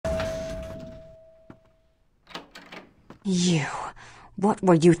You. What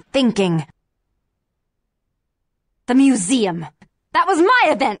were you thinking? The museum. That was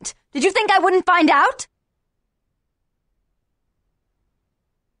my event. Did you think I wouldn't find out?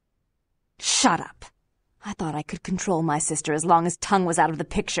 Shut up. I thought I could control my sister as long as Tongue was out of the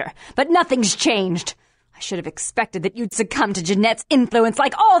picture, but nothing's changed. I should have expected that you'd succumb to Jeanette's influence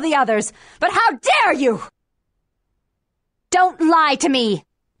like all the others, but how dare you! Don't lie to me!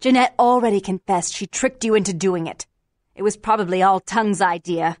 Jeanette already confessed she tricked you into doing it. It was probably all Tongue's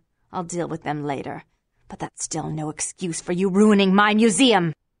idea. I'll deal with them later. But that's still no excuse for you ruining my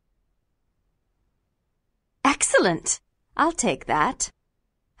museum. Excellent. I'll take that.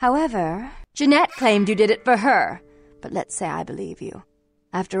 However, Jeanette claimed you did it for her, but let's say I believe you.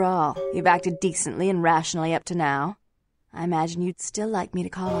 After all, you've acted decently and rationally up to now. I imagine you'd still like me to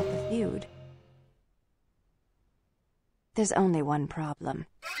call off the feud. There's only one problem.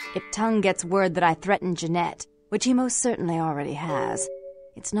 If Tongue gets word that I threatened Jeanette, which he most certainly already has,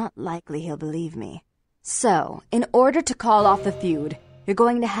 it's not likely he'll believe me. So, in order to call off the feud, you're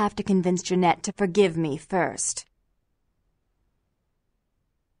going to have to convince Jeanette to forgive me first.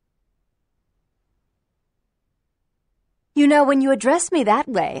 You know, when you address me that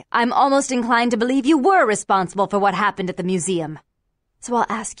way, I'm almost inclined to believe you were responsible for what happened at the museum. So I'll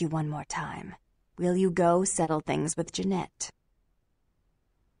ask you one more time. Will you go settle things with Jeanette?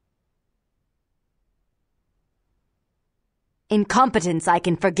 Incompetence I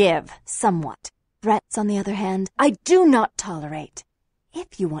can forgive, somewhat. Threats, on the other hand, I do not tolerate.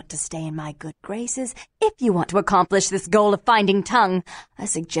 If you want to stay in my good graces, if you want to accomplish this goal of finding Tongue, I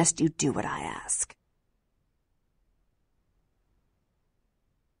suggest you do what I ask.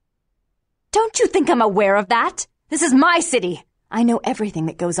 Don't you think I'm aware of that? This is my city. I know everything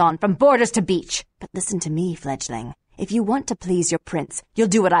that goes on, from borders to beach. But listen to me, fledgling. If you want to please your prince, you'll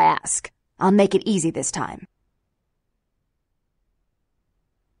do what I ask. I'll make it easy this time.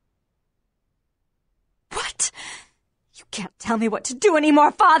 What? You can't tell me what to do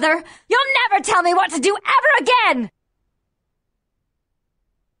anymore, Father! You'll never tell me what to do ever again!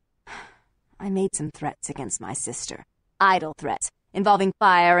 I made some threats against my sister. Idle threats, involving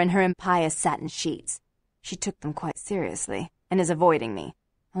fire and her impious satin sheets. She took them quite seriously, and is avoiding me.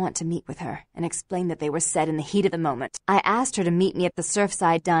 I want to meet with her, and explain that they were said in the heat of the moment. I asked her to meet me at the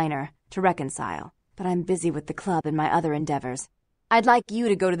Surfside Diner, to reconcile, but I'm busy with the club and my other endeavors. I'd like you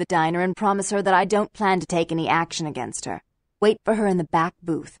to go to the diner and promise her that I don't plan to take any action against her. Wait for her in the back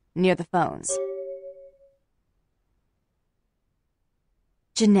booth, near the phones.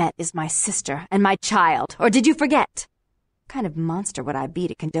 Jeanette is my sister and my child, or did you forget? What kind of monster would I be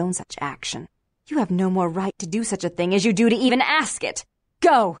to condone such action? You have no more right to do such a thing as you do to even ask it.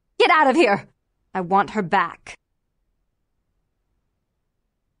 Go! Get out of here! I want her back.